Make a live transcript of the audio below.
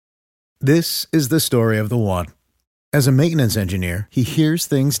This is the story of the one. As a maintenance engineer, he hears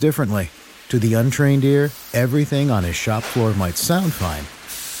things differently. To the untrained ear, everything on his shop floor might sound fine,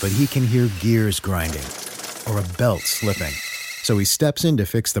 but he can hear gears grinding or a belt slipping. So he steps in to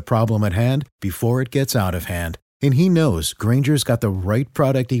fix the problem at hand before it gets out of hand. And he knows Grainger's got the right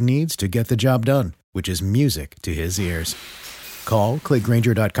product he needs to get the job done, which is music to his ears. Call, click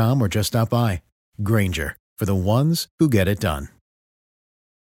Grainger.com, or just stop by. Grainger, for the ones who get it done.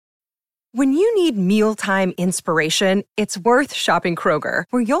 When you need mealtime inspiration, it's worth shopping Kroger,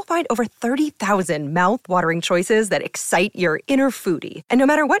 where you'll find over 30,000 mouth-watering choices that excite your inner foodie. And no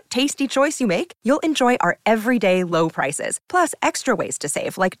matter what tasty choice you make, you'll enjoy our everyday low prices, plus extra ways to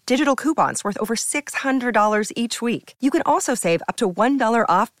save, like digital coupons worth over $600 each week. You can also save up to $1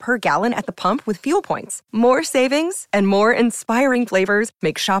 off per gallon at the pump with fuel points. More savings and more inspiring flavors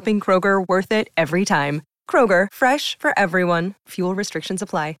make shopping Kroger worth it every time. Kroger, fresh for everyone. Fuel restrictions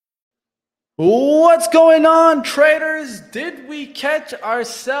apply. What's going on, traders? Did we catch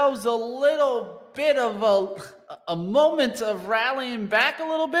ourselves a little bit of a moment of rallying back a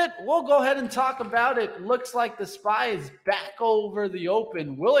little bit? We'll go ahead and talk about it. Looks like the SPY is back over the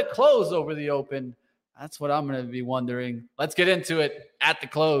open. Will it close over the open? That's what I'm going to be wondering. Let's get into it at the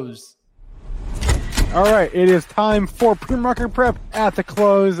close. All right, it is time for pre-market prep at the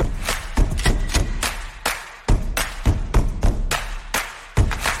close.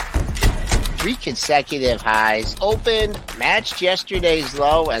 3 consecutive highs, opened, matched yesterday's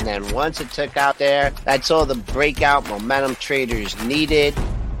low, and then once it took out there, that's all the breakout momentum traders needed.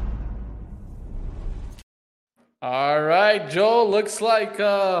 All right, Joel, looks like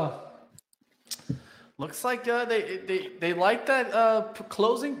they like that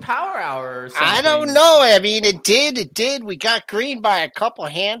closing power hour or something. I don't know. I mean, it did. We got green by a couple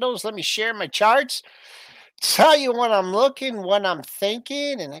handles. Let me share my charts. Tell you what I'm looking, what I'm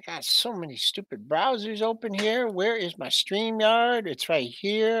thinking, and I got so many stupid browsers open here. Where is my StreamYard? It's right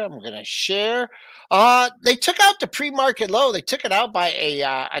here. I'm going to share. They took out the pre-market low. They took it out by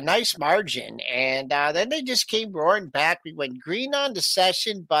a nice margin, and then they just came roaring back. We went green on the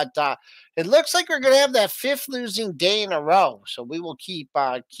session, but it looks like we're going to have that 5th losing day in a row. So we will keep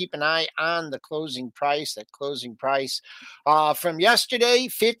an eye on the closing price. That closing price from yesterday,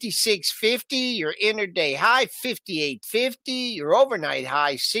 56.50. Your intraday high, 58.50. Your overnight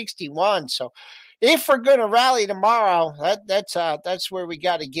high, 61. So if we're going to rally tomorrow, that's where we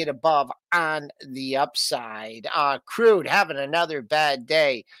got to get above on the upside. Crude having another bad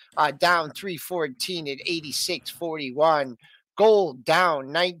day, down 314 at 86.41. Gold down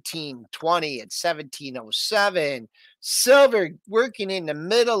 19.20 at 17.07. Silver working in the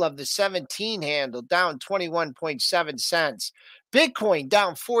middle of the 17 handle, down 21.7 cents. Bitcoin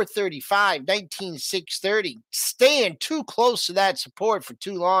down 435, 19,630. Staying too close to that support for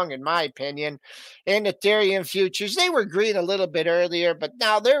too long, in my opinion. And Ethereum futures, they were green a little bit earlier, but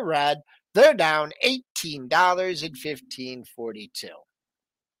now they're red. They're down $18 at 15.42.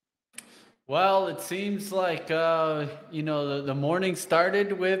 Well, it seems like the morning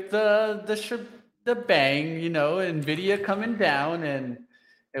started with the bang, Nvidia coming down, and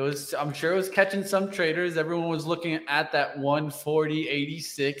I'm sure it was catching some traders. Everyone was looking at that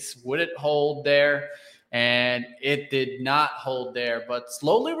 140.86. Would it hold there? And it did not hold there, but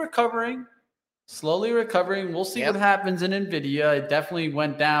slowly recovering. We'll see what happens in Nvidia. It definitely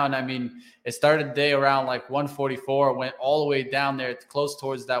went down. I mean, it started the day around like 144, went all the way down there. It's close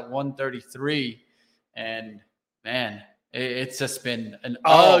towards that 133. And man, it's just been an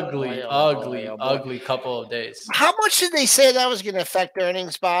ugly couple of days. How much did they say that was going to affect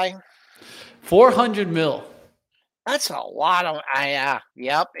earnings by? 400 mil. That's a lot of,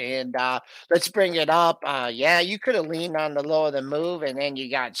 yep. And let's bring it up. You could have leaned on the low of the move, and then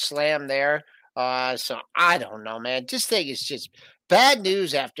you got slammed there. So I don't know, man. This thing is just bad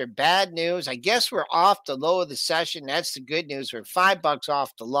news after bad news. I guess we're off the low of the session. That's the good news. We're $5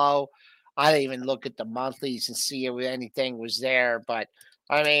 off the low. I didn't even look at the monthlies and see if anything was there. But,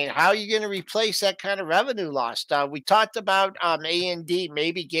 I mean, how are you going to replace that kind of revenue loss? We talked about A&D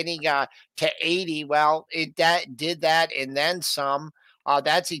maybe getting to 80. Well, it did that and then some.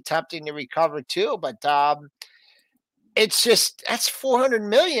 That's attempting to recover too. But it's just, that's 400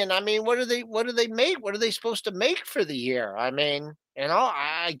 million. I mean, what do they make? What are they supposed to make for the year? I mean,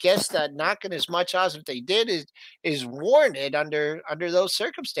 I guess that knocking as much as if they did is warranted under those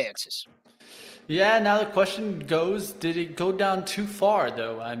circumstances. Yeah, now the question goes, did it go down too far,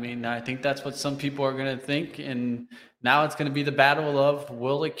 though? I mean, I think that's what some people are going to think, and now it's going to be the battle of,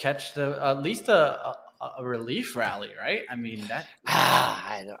 will it catch at least a relief rally, right? I mean, that.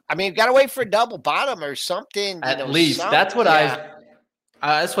 I mean, got to wait for a double bottom or something. At least, that's what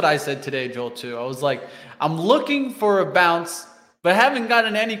That's what I said today, Joel, too. I was like, I'm looking for a bounce, but haven't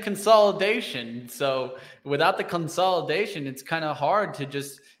gotten any consolidation. So without the consolidation, it's kind of hard to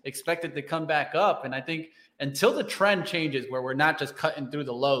just expect it to come back up. And I think until the trend changes where we're not just cutting through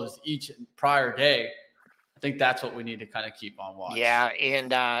the lows each prior day, I think that's what we need to kind of keep on watch. Yeah,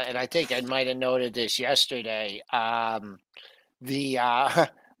 and I think I might have noted this yesterday. I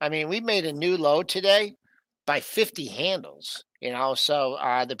mean, we made a new low today by 50 handles.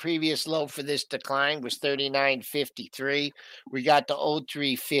 So the previous low for this decline was 39.53. We got the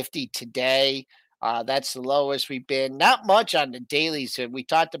 0350 today. That's the lowest we've been. Not much on the dailies. We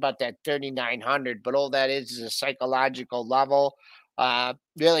talked about that 3,900, but all that is a psychological level.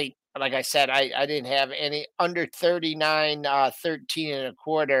 Really, like I said, I didn't have any under 39, 13 and a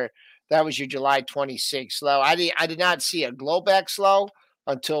quarter. That was your July 26th low. I did not see a Globex low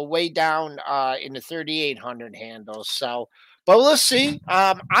until way down in the 3,800 handles. So, but we'll see.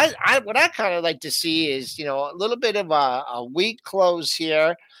 What I kind of like to see is, a little bit of a weak close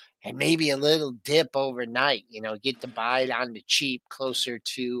here and maybe a little dip overnight, get to buy it on the cheap closer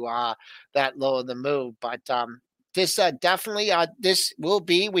to that low of the move. But this definitely,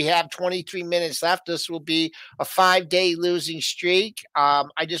 we have 23 minutes left. This will be a 5-day losing streak.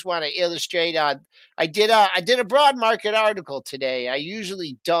 I just want to illustrate, I did a broad market article today. I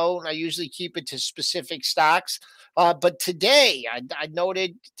usually don't. I usually keep it to specific stocks. But today I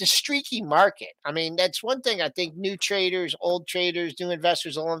noted the streaky market. I mean, that's one thing I think new traders, old traders, new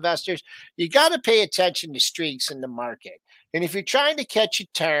investors, old investors, you got to pay attention to streaks in the market. And if you're trying to catch a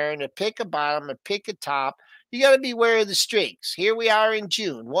turn or pick a bottom or pick a top, you got to be aware of the streaks. Here we are in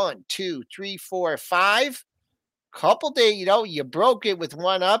June. 1, 2, 3, 4, 5. Couple days, you broke it with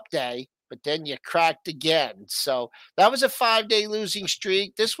one up day, but then you cracked again. So that was a 5-day losing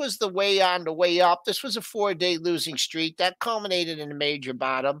streak. This was the way on the way up. This was a 4-day losing streak that culminated in a major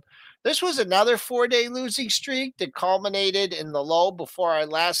bottom. This was another 4-day losing streak that culminated in the low before our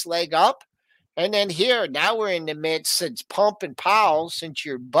last leg up. And then here, now we're in the midst since Pump and Powell, since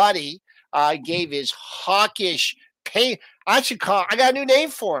your buddy gave his hawkish pain. I got a new name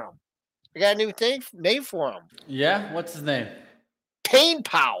for him. I got a new name for him. Yeah, what's his name? Pain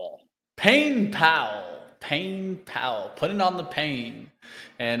Powell. Pain Powell. Putting on the pain.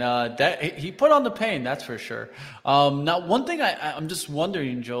 And that he put on the pain, that's for sure. Now, one thing I'm just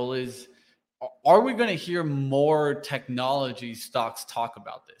wondering, Joel, is are we going to hear more technology stocks talk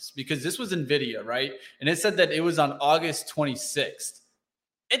about this? Because this was NVIDIA, right? And it said that it was on August 26th.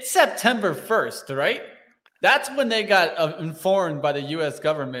 It's September 1st, right? That's when they got informed by the U.S.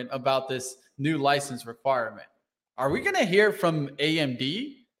 government about this new license requirement. Are we going to hear from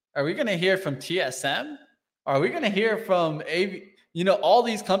AMD? Are we going to hear from TSM? Are we going to hear from all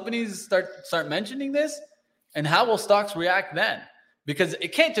these companies start mentioning this? And how will stocks react then? Because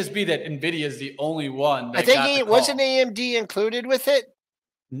it can't just be that NVIDIA is the only one. I think wasn't AMD included with it?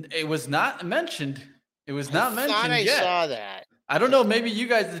 It was not mentioned. It was not mentioned yet. I saw that. I don't know. Maybe you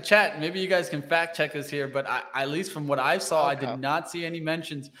guys in the chat, maybe you guys can fact check us here. But at least from what I saw, okay. I did not see any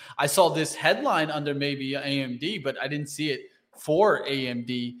mentions. I saw this headline under maybe AMD, but I didn't see it for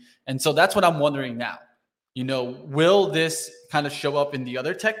AMD. And so that's what I'm wondering now. Will this kind of show up in the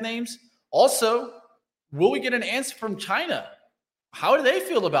other tech names? Also, will we get an answer from China? How do they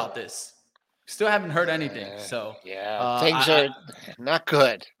feel about this? Still haven't heard anything. So things are not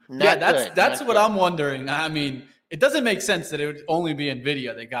good. That's what I'm wondering. I mean, it doesn't make sense that it would only be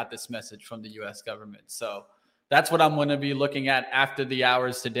NVIDIA that got this message from the U.S. government. So that's what I'm going to be looking at after the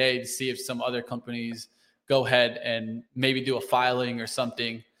hours today to see if some other companies go ahead and maybe do a filing or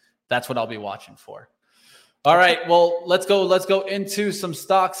something. That's what I'll be watching for. All right, well, let's go into some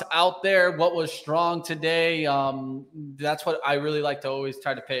stocks out there. What was strong today? That's what I really like to always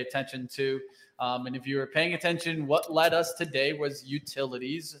try to pay attention to. And if you were paying attention, what led us today was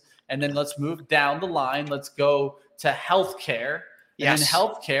utilities. And then let's move down the line. Let's go to healthcare. Yes. And in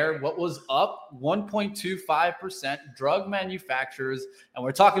healthcare, what was up 1.25%, drug manufacturers. And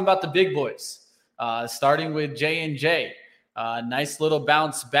we're talking about the big boys, starting with J&J. Nice little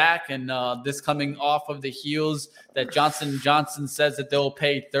bounce back, and this coming off of the heels that Johnson & Johnson says that they'll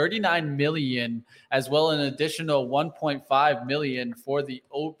pay $39 million as well as an additional $1.5 million for the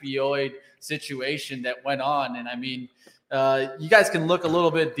opioid situation that went on. And I mean, you guys can look a little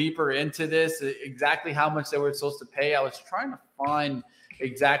bit deeper into this, exactly how much they were supposed to pay. I was trying to find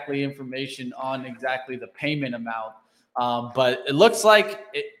exactly information on exactly the payment amount, but it looks like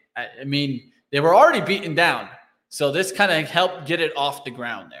they were already beaten down. So this kind of helped get it off the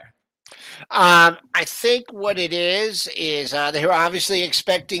ground there. I think what it is they were obviously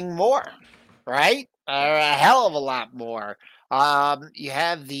expecting more, right? A hell of a lot more. You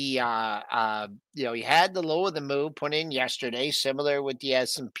have you had the low of the move put in yesterday, similar with the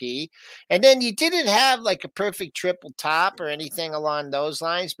S&P. And then you didn't have like a perfect triple top or anything along those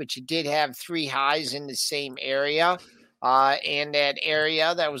lines, but you did have three highs in the same area. And that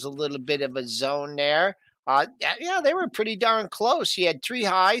area, that was a little bit of a zone there. Yeah, they were pretty darn close. You had three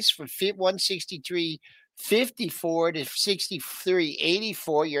highs from 163.54 to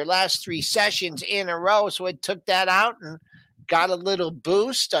 63.84, your last three sessions in a row. So it took that out and got a little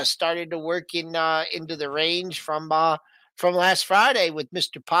boost. Started to work into the range from last Friday with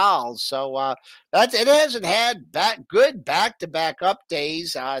Mr. Powell. So it hasn't had good back-to-back up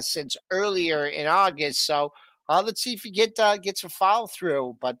days since earlier in August. So let's see if you get some follow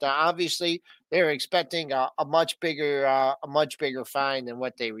through. But obviously they're expecting a much bigger fine than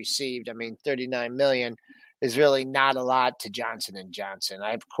what they received. I mean, $39 million is really not a lot to Johnson & Johnson.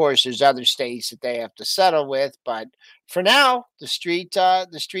 Of course, there's other states that they have to settle with, but for now, the street's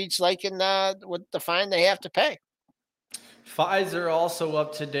liking what the fine they have to pay. Pfizer also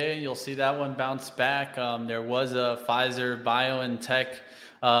up today. You'll see that one bounce back. There was a Pfizer BioNTech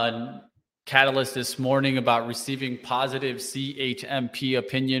catalyst this morning about receiving positive CHMP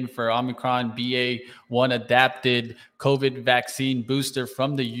opinion for Omicron BA.1 adapted COVID vaccine booster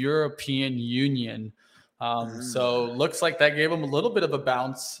from the European Union. So looks like that gave them a little bit of a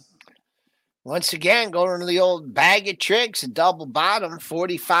bounce. Once again, going to the old bag of tricks, a double bottom,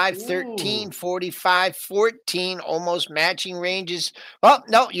 45.13, 45.14, almost matching ranges. Well,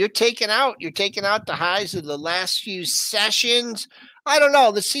 no, you're taking out the highs of the last few sessions. I don't know.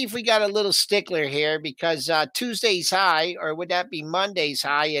 Let's see if we got a little stickler here, because Tuesday's high, or would that be Monday's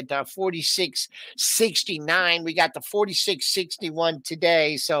high at 46.69? We got the 46.61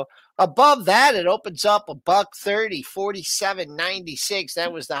 today. So above that, it opens up $1.30, 47.96.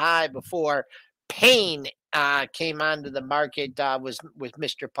 That was the high before pain came onto the market was with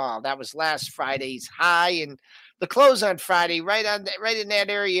Mr. Paul. That was last Friday's high, and the close on Friday, right in that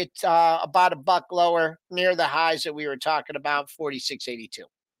area, about $1 lower, near the highs that we were talking about, 46.82.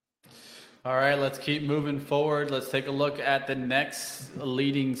 All right, let's keep moving forward. Let's take a look at the next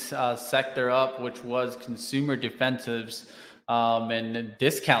leading sector up, which was consumer defensives and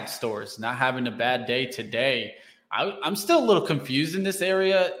discount stores. Not having a bad day today. I'm still a little confused in this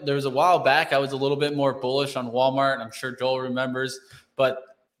area. There was a while back I was a little bit more bullish on Walmart, and I'm sure Joel remembers, but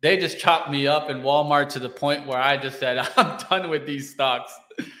they just chopped me up in Walmart to the point where I just said, I'm done with these stocks.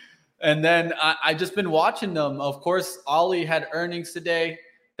 And then I just been watching them. Of course, Ollie had earnings today.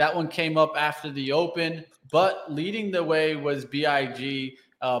 That one came up after the open, but leading the way was BIG,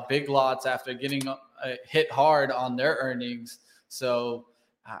 Big Lots, after getting hit hard on their earnings. So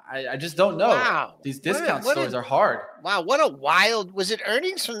I just don't know. Wow. These discount stores are hard. Wow, what a wild, was it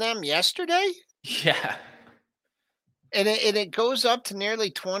earnings from them yesterday? Yeah. And it goes up to nearly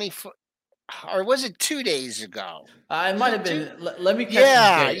 20, or was it 2 days ago? It might have been. Let me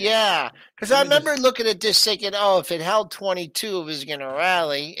catch Yeah. Because I remember looking at this thinking, if it held 22, it was going to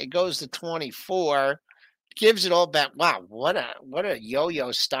rally. It goes to 24, gives it all back. Wow, what a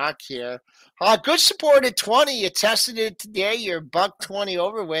yo-yo stock here. Good support at 20. You tested it today. You're $1.20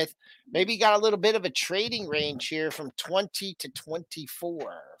 over with. Maybe got a little bit of a trading range here from 20 to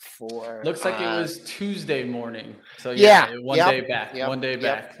 24 for. Looks like it was Tuesday morning. So one day back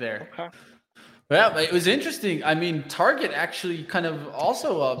there. Okay. Yeah, it was interesting. I mean, Target actually kind of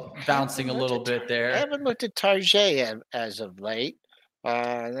also bouncing a little bit there. I haven't looked at Target as of late.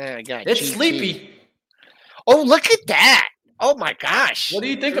 Then I got it's GT. sleepy. Oh, look at that. Oh my gosh. What do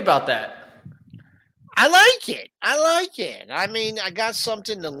you think about that? I like it. I mean, I got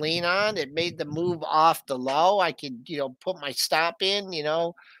something to lean on. It made the move off the low. I could, put my stop in, and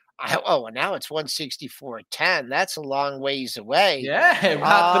now it's 164.10. That's a long ways away. Yeah, it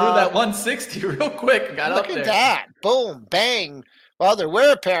got through that 160 real quick. Got up there. Look at that. Boom, bang. Well, there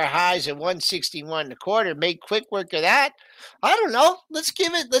were a pair of highs at 161.25. Made quick work of that. I don't know. Let's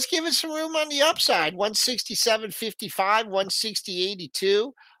give it some room on the upside. 167.55,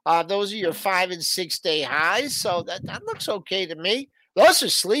 160.82. Those are your 5 and 6 day highs. So that looks okay to me. Those are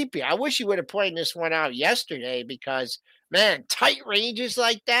sleepy. I wish you would have pointed this one out yesterday, because, man, tight ranges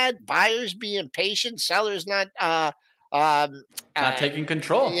like that, buyers being patient, sellers not taking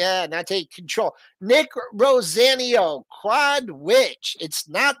control. Yeah, not taking control. Nick Rosanio, Quad Witch. It's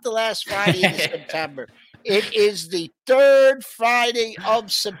not the last Friday in September. It is the third Friday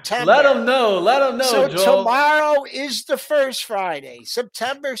of September. Let them know. So Joel. Tomorrow is the first Friday,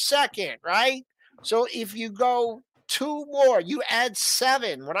 September 2nd, right? So if you go 2 more, you add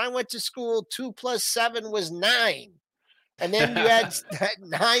 7. When I went to school, 2 plus 7 was 9. And then you add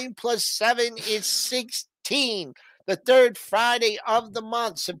 9 plus 7 is 16. the third Friday of the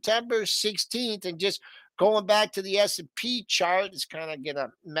month, September 16th. And just going back to the S&P chart, it's kind of going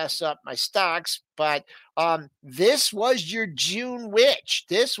to mess up my stocks. But this was your June witch.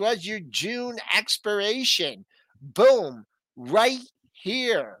 This was your June expiration. Boom, right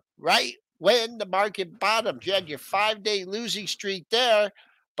here, right when the market bottomed. You had your 5-day losing streak there,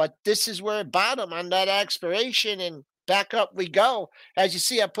 but this is where it bottomed on that expiration, and back up we go. As you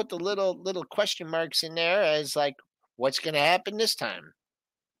see, I put the little question marks in there as like, what's going to happen this time?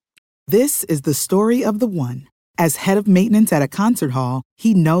 This is the story of the one. As head of maintenance at a concert hall,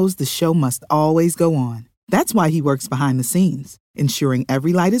 he knows the show must always go on. That's why he works behind the scenes, ensuring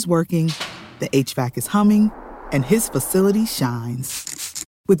every light is working, the HVAC is humming, and his facility shines.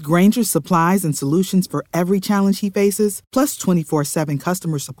 With Grainger's supplies and solutions for every challenge he faces, plus 24/7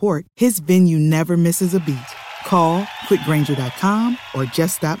 customer support, his venue never misses a beat. Call quickgrainger.com or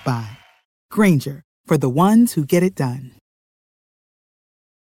just stop by. Grainger, for the ones who get it done.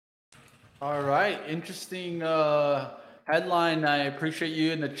 All right, interesting headline. I appreciate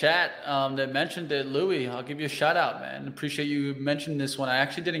you in the chat that mentioned it, Louis. I'll give you a shout out, man. Appreciate you mentioning this one. I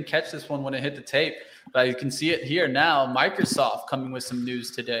actually didn't catch this one when it hit the tape, but you can see it here now. Microsoft coming with some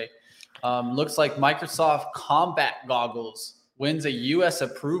news today. Looks like Microsoft Combat Goggles wins a U.S.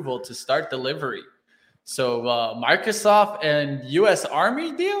 approval to start delivery. So Microsoft and U.S.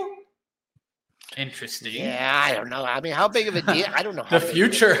 Army deal? Interesting. Yeah, I don't know. I mean, how big of a deal? I don't know. The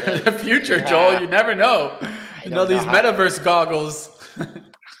future, Joel. You never know. You know these metaverse goggles.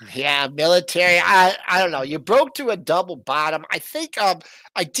 Yeah, military. I don't know. You broke to a double bottom. I think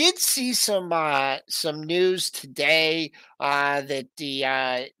I did see some news today that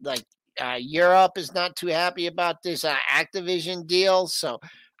the Europe is not too happy about this Activision deal. So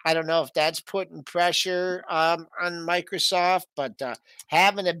I don't know if that's putting pressure on Microsoft, but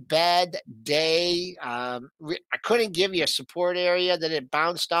having a bad day. I couldn't give you a support area that it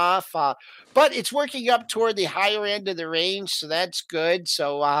bounced off, but it's working up toward the higher end of the range, so that's good.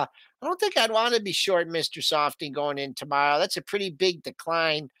 So I don't think I'd want to be short Mr. Softy going in tomorrow. That's a pretty big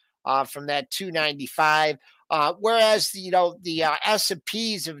decline from that 295. Whereas the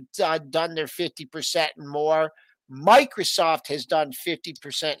S&Ps have done their 50% and more. Microsoft has done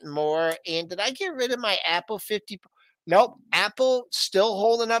 50% and more. And did I get rid of my Apple 50? Nope. Apple still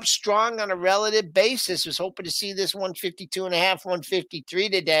holding up strong on a relative basis. Was hoping to see this 152.5, 153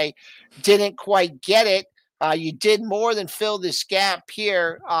 today. Didn't quite get it. You did more than fill this gap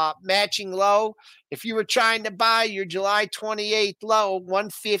here. Matching low. If you were trying to buy your July 28th low,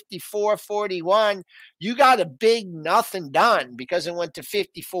 154.41, you got a big nothing done because it went to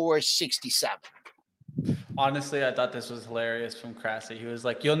 54.67. Honestly, I thought this was hilarious from Crassie. He was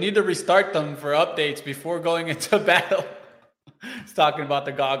like, you'll need to restart them for updates before going into battle. He's talking about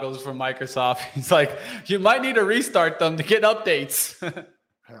the goggles from Microsoft. He's like, you might need to restart them to get updates.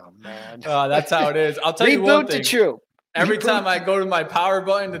 Oh, man. That's how it is. I'll tell you one thing. Every time I go to my power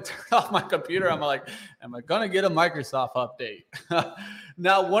button to turn off my computer, I'm like, am I going to get a Microsoft update?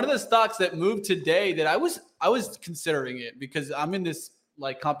 Now, one of the stocks that moved today that I was considering it because I'm in this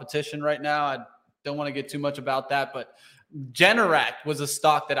like competition right now. I don't want to get too much about that, but Generac was a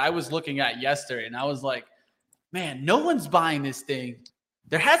stock that I was looking at yesterday, and I was like, man, no one's buying this thing.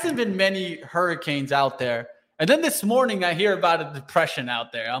 There hasn't been many hurricanes out there. And then this morning I hear about a depression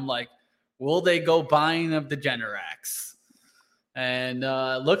out there. I'm like, will they go buying of the Generacs? And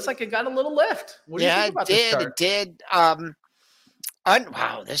looks like it got a little lift. What do you think about this chart? It did.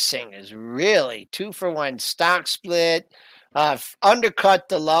 Wow, this thing is really 2-for-1 stock split. Undercut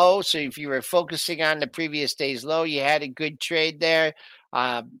the low. So if you were focusing on the previous day's low, you had a good trade there.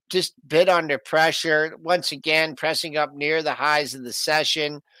 Just bit under pressure. Once again, pressing up near the highs of the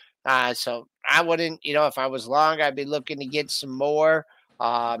session. So I wouldn't, if I was long, I'd be looking to get some more.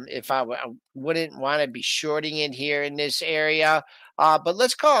 If I wouldn't want to be shorting it here in this area. But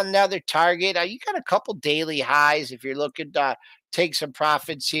let's call another target. You got a couple daily highs if you're looking to take some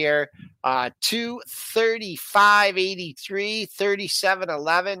profits here. 235.83,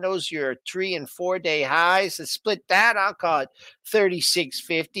 37.11. Those are your 3 and 4 day highs. To split that, I'll call it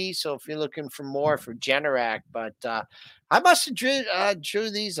 36.50. So if you're looking for more for Generac, but I must have drew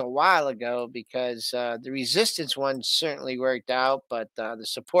these a while ago because the resistance one certainly worked out, but the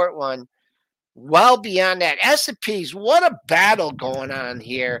support one, well beyond that. S&Ps, what a battle going on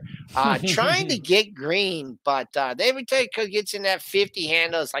here. Trying to get green, but every time it gets in that 50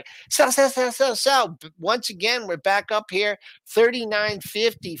 handle, it's like, sell. Once again, we're back up here.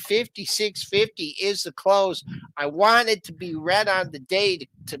 39.50, 56.50 is the close. I wanted to be red on the day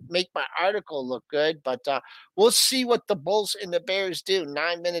to make my article look good, but we'll see what the Bulls and the Bears do.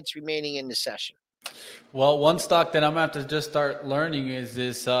 9 minutes remaining in the session. Well, one stock that I'm gonna have to just start learning is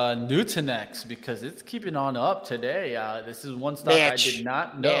this Nutanix because it's keeping on up today. This is one stock I did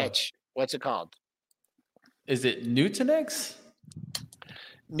not know. What's it called? Is it Nutanix?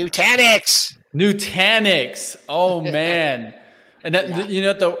 Nutanix. Nutanix. Oh man. And that, you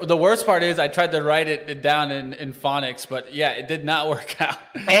know, the worst part is I tried to write it down in phonics, but yeah, it did not work out.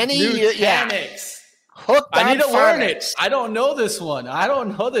 Nutanix. Hooked I need to learn it. phonics. I don't know this one. I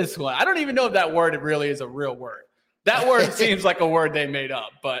don't even know if that word really is a real word. That word seems like a word they made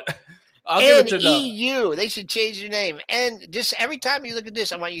up, but I'll give it to them. NEU. They should change their name. And just every time you look at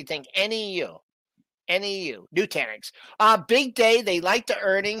this, I want you to think NEU. NEU, Nutanix. Big day. They like the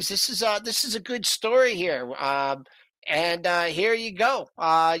earnings. This is a good story here. And here you go.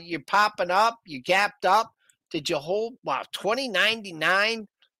 You're popping up. You gapped up. Did you hold? Wow, 2099.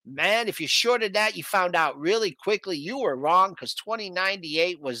 Man, if you shorted that, you found out really quickly you were wrong because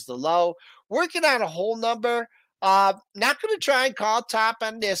 2098 was the low. Working on a whole number. Not going to try and call top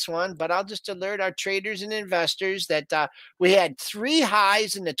on this one, but I'll just alert our traders and investors that we had 3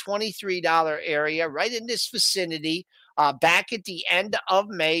 highs in the $23 area right in this vicinity back at the end of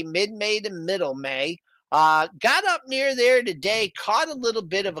May, mid-May to middle May. Got up near there today, caught a little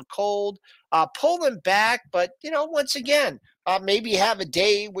bit of a cold, pulling back, but, you know, once again, maybe you have a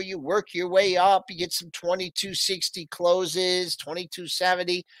day where you work your way up, you get some 2260 closes,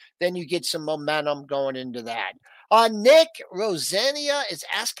 2270, then you get some momentum going into that. Nick Rosania is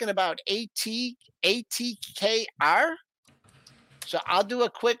asking about ATKR. So I'll do a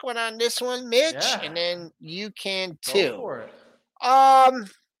quick one on this one, Mitch, and then you can too. Go for it.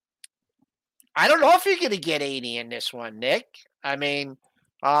 I don't know if you're going to get 80 in this one, Nick. I mean,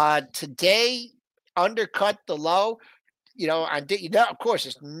 today undercut the low. You know, of course,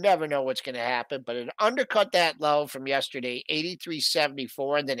 it's never know what's going to happen, but it undercut that low from yesterday,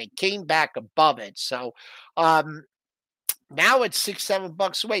 83.74, and then it came back above it. So now it's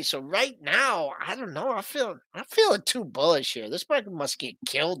 $6-7 away. So right now, I don't know. I'm feeling too bullish here. This market must get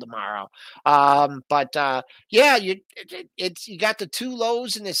killed tomorrow. Yeah, you got the 2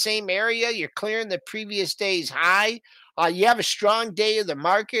 lows in the same area. You're clearing the previous day's high. You have a strong day of the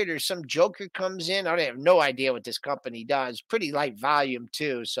market or some joker comes in. I have no idea what this company does. Pretty light volume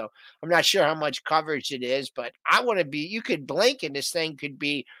too. So I'm not sure how much coverage it is, but you could blink and this thing could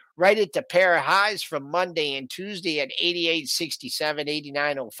be right at the pair of highs from Monday and Tuesday at 88.67,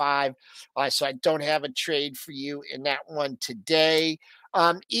 89.05. So I don't have a trade for you in that one today.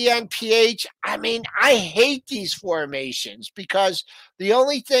 ENPH, I mean, I hate these formations because the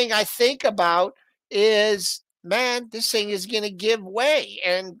only thing I think about is, man, this thing is going to give way.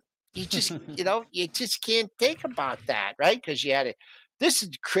 And you just, you just can't think about that, right? Because this is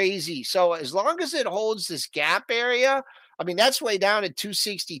crazy. So as long as it holds this gap area, I mean, that's way down at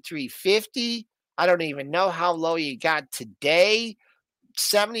 263.50. I don't even know how low you got today.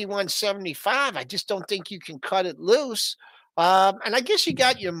 71.75. I just don't think you can cut it loose. And I guess you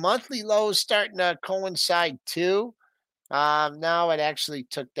got your monthly lows starting to coincide too. Now it actually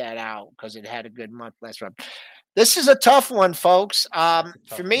took that out because it had a good month last month. This is a tough one, folks.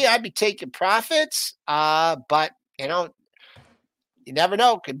 For me, I'd be taking profits, but you never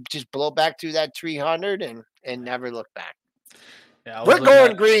know. Could just blow back through that 300 and never look back. Yeah, we're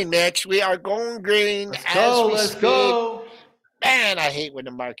going green, Mitch. We are going green. Let's go. Man, I hate when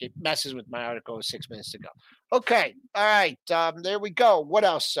the market messes with my article 6 minutes ago. Okay. All right. There we go. What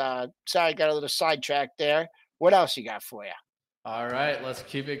else? Sorry, I got a little sidetracked there. What else you got for you? All right. Let's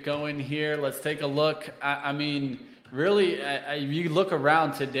keep it going here. Let's take a look. I mean, really, you look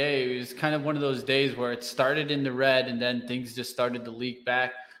around today, it was kind of one of those days where it started in the red and then things just started to leak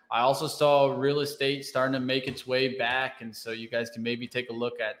back. I also saw real estate starting to make its way back. And so you guys can maybe take a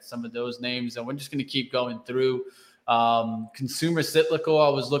look at some of those names. And we're just going to keep going through. Consumer cyclical, I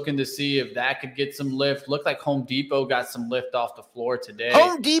was looking to see if that could get some lift. Looked like Home Depot got some lift off the floor today.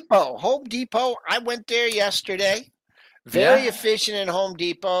 Home Depot. I went there yesterday. Very efficient in Home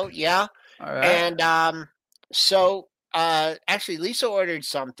Depot. Yeah. All right. And actually Lisa ordered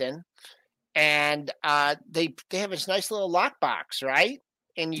something and they have this nice little lockbox, right?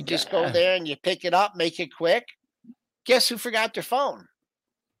 And you just go there and you pick it up, make it quick. Guess who forgot their phone?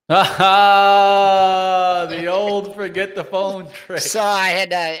 The old forget the phone trick. So I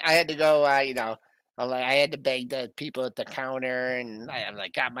had to go, I had to beg the people at the counter and I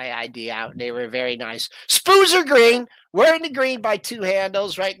got my ID out and they were very nice. Spoos are green. We're in the green by 2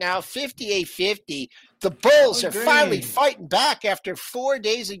 handles right now, 58.50. The Bulls are finally fighting back after 4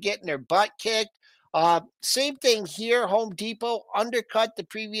 days of getting their butt kicked. Same thing here. Home Depot undercut the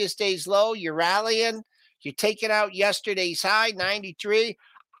previous day's low. You're rallying. You're taking out yesterday's high, 93.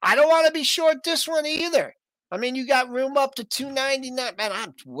 I don't want to be short this one either. I mean, you got room up to 299. Man,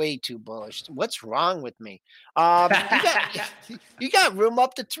 I'm way too bullish. What's wrong with me? You got room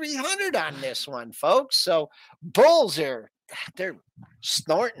up to 300 on this one, folks. So bulls they're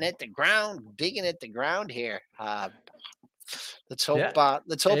snorting at the ground, digging at the ground here. Let's hope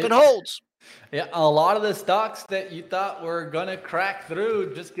it holds. Yeah, a lot of the stocks that you thought were gonna crack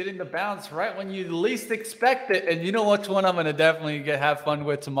through, just getting the bounce right when you least expect it. And you know which one I'm gonna definitely have fun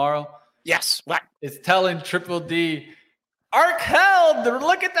with tomorrow? Yes, what? It's telling Triple D. Arc held.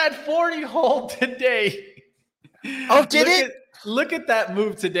 Look at that 40 hold today. Oh, did it? Look at that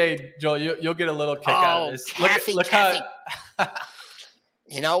move today, Joel. You'll get a little kick out of this. Look Kathy.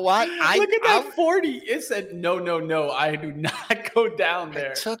 You know what? Look at that 40. It said, no. I do not go down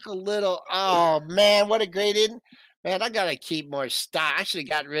there. It took a little. Oh, man, what a great Man, I got to keep more stock. I should have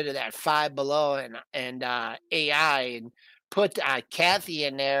gotten rid of that Five Below and AI and put Kathy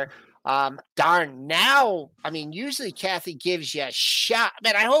in there. Darn, now, I mean, usually Kathy gives you a shot.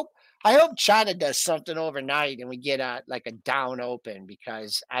 Man, I hope China does something overnight and we get a down open,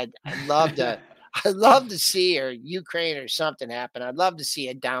 because I'd love to I'd love to see, or Ukraine or something happen. I'd love to see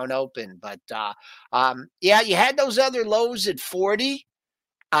a down open. But yeah, you had those other lows at 40.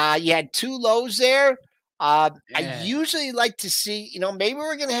 You had two lows there. I usually like to see, maybe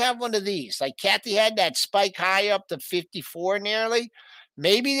we're going to have one of these. Like Kathy had that spike high up to 54 nearly.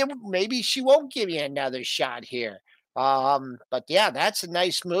 Maybe she won't give you another shot here. But yeah, that's a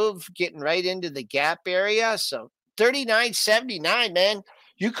nice move, getting right into the gap area. So 39.79, man.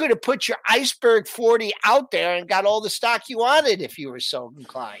 You could have put your iceberg 40 out there and got all the stock you wanted if you were so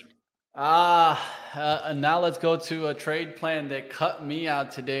inclined. Now let's go to a trade plan that cut me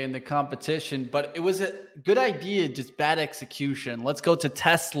out today in the competition, but it was a good idea, just bad execution. Let's go to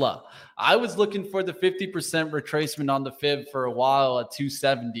Tesla. I was looking for the 50% retracement on the fib for a while at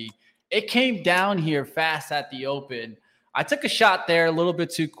 270. It came down here fast at the open. I took a shot there a little bit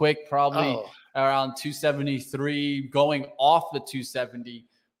too quick, probably around 273, going off the 270.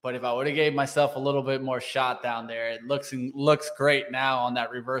 But if I would have gave myself a little bit more shot down there, it looks great now on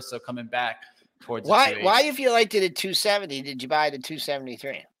that reversal coming back towards the 280. Why, if you liked it at 270, did you buy it at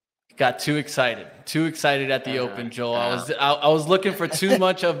 273? Got too excited at the open, Joel. I was looking for too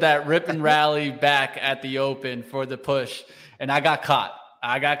much of that rip and rally back at the open for the push, and I got caught.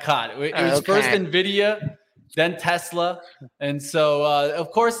 It was first NVIDIA, then Tesla, and so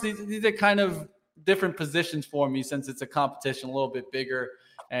of course these are kind of different positions for me since it's a competition a little bit bigger.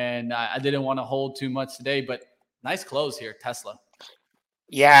 And I didn't want to hold too much today, but nice close here, Tesla.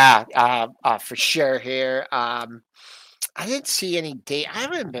 Yeah, for sure here. I didn't see any date. I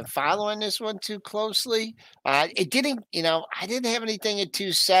haven't been following this one too closely. It didn't, I didn't have anything at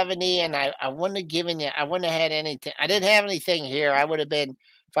 270, and I wouldn't have had anything. I didn't have anything here. I would have been,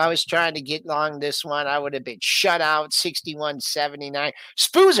 if I was trying to get long this one, I would have been shut out 61.79.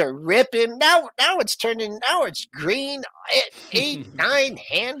 Spoos are ripping. Now it's turning. Now it's green. 8, 9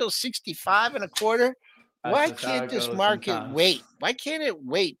 handle 65 and a quarter. Why can't this market wait? Why can't it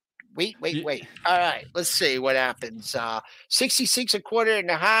wait? Wait. All right, let's see what happens. 66 a quarter and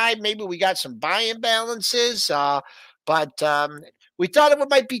a high. Maybe we got some buy-in balances. But we thought it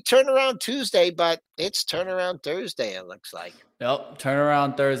might be turnaround Tuesday, but it's turnaround Thursday, it looks like. Yep,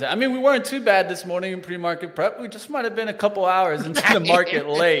 turnaround Thursday. I mean, we weren't too bad this morning in pre-market prep. We just might have been a couple hours into the market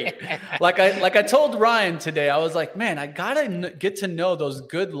late. Like I told Ryan today, I was like, man, I got to get to know those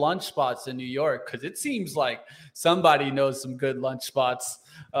good lunch spots in New York, because it seems like somebody knows some good lunch spots.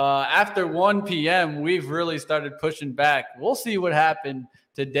 After 1 p.m., we've really started pushing back. We'll see what happened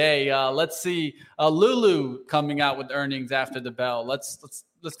today. Let's see Lulu coming out with earnings after the bell. Let's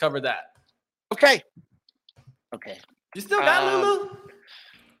cover that. Okay. You still got Lulu?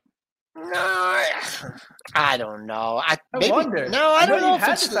 No, I don't know. I wonder. No, I don't know if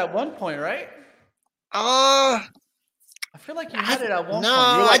it's this at one point, right? I feel like you had it at one point.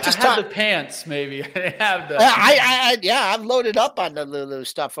 I just had the pants. Maybe I didn't have the. I've loaded up on the Lulu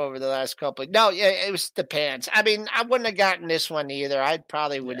stuff over the last couple. It was the pants. I mean, I wouldn't have gotten this one either. I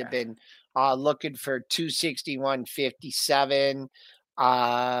probably would have been looking for 261.57.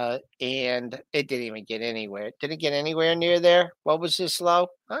 And it didn't even get anywhere. Did it get anywhere near there? What was this low?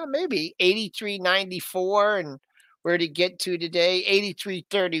 Maybe 83.94. And where did it get to today?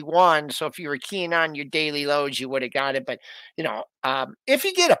 83.31. So if you were keen on your daily lows, you would have got it. But, if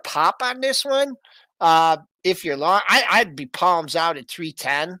you get a pop on this one, if you're long, I'd be palms out at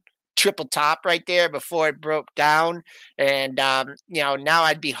 310. Triple top right there before it broke down. And, now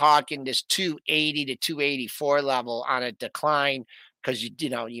I'd be hawking this 280 to 284 level on a decline, because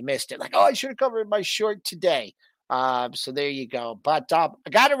you missed it. Like, I should have covered my short today. So there you go. But I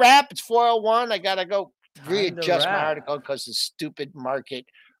got to wrap. It's 4:01. I got to go readjust my wrap. article because the stupid market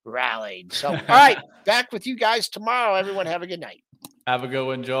rallied. So, all right, back with you guys tomorrow. Everyone have a good night. Have a good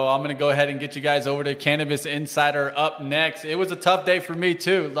one, Joe. I'm going to go ahead and get you guys over to Cannabis Insider up next. It was a tough day for me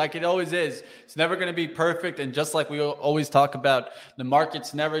too, like it always is. It's never going to be perfect. And just like we always talk about, the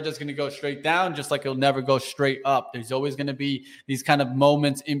market's never just going to go straight down, just like it'll never go straight up. There's always going to be these kind of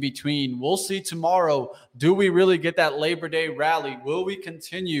moments in between. We'll see tomorrow. Do we really get that Labor Day rally? Will we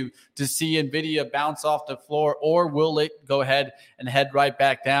continue to see NVIDIA bounce off the floor, or will it go ahead and head right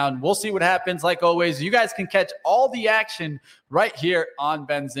back down? We'll see what happens. Like always, you guys can catch all the action right here on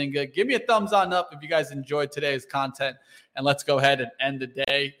Benzinga. Give me a thumbs on up if you guys enjoyed today's content, and let's go ahead and end the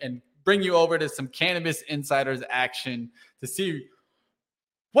day and bring you over to some Cannabis Insiders action to see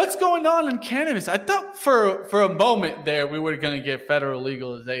what's going on in cannabis. I thought for a moment there we were going to get federal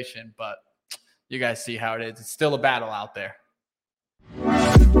legalization, but you guys see how it is. It's still a battle out there.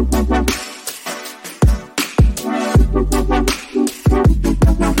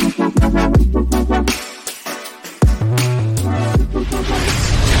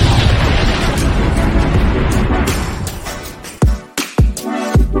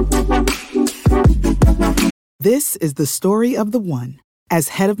 This is the story of the one. As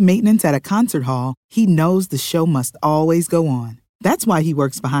head of maintenance at a concert hall, he knows the show must always go on. That's why he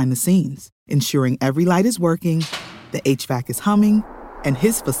works behind the scenes, ensuring every light is working, the HVAC is humming, and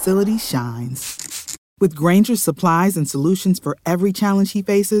his facility shines. With Grainger's supplies and solutions for every challenge he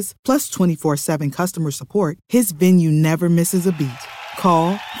faces, plus 24/7 customer support, his venue never misses a beat.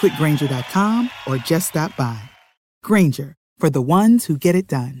 Call quickgrainger.com or just stop by. Grainger, for the ones who get it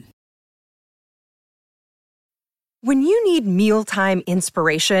done. When you need mealtime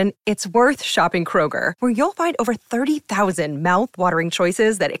inspiration, it's worth shopping Kroger, where you'll find over 30,000 mouth-watering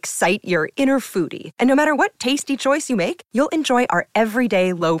choices that excite your inner foodie. And no matter what tasty choice you make, you'll enjoy our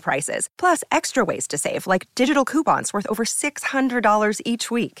everyday low prices, plus extra ways to save, like digital coupons worth over $600 each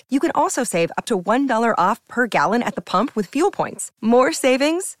week. You can also save up to $1 off per gallon at the pump with fuel points. More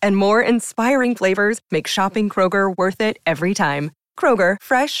savings and more inspiring flavors make shopping Kroger worth it every time. Kroger,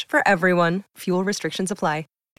 fresh for everyone. Fuel restrictions apply.